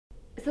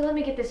So let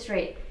me get this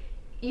straight.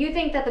 You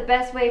think that the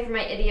best way for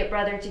my idiot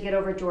brother to get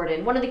over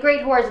Jordan, one of the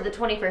great whores of the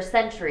 21st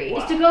century,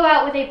 is to go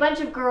out with a bunch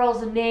of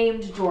girls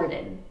named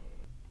Jordan?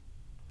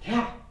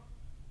 Yeah.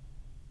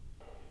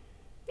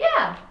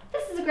 Yeah,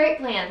 this is a great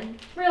plan.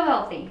 Real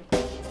healthy.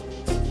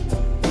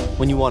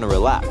 When you want to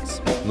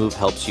relax, Move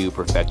helps you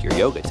perfect your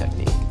yoga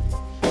technique.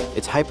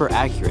 It's hyper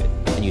accurate,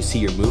 and you see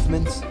your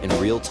movements in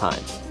real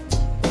time.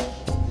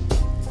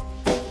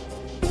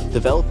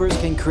 Developers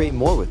can create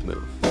more with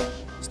Move.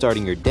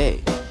 Starting your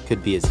day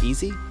could be as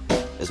easy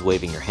as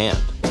waving your hand.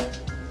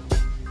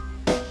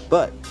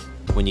 But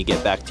when you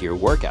get back to your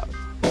workout,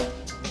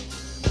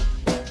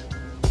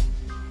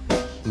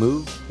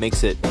 Move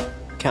makes it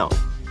count.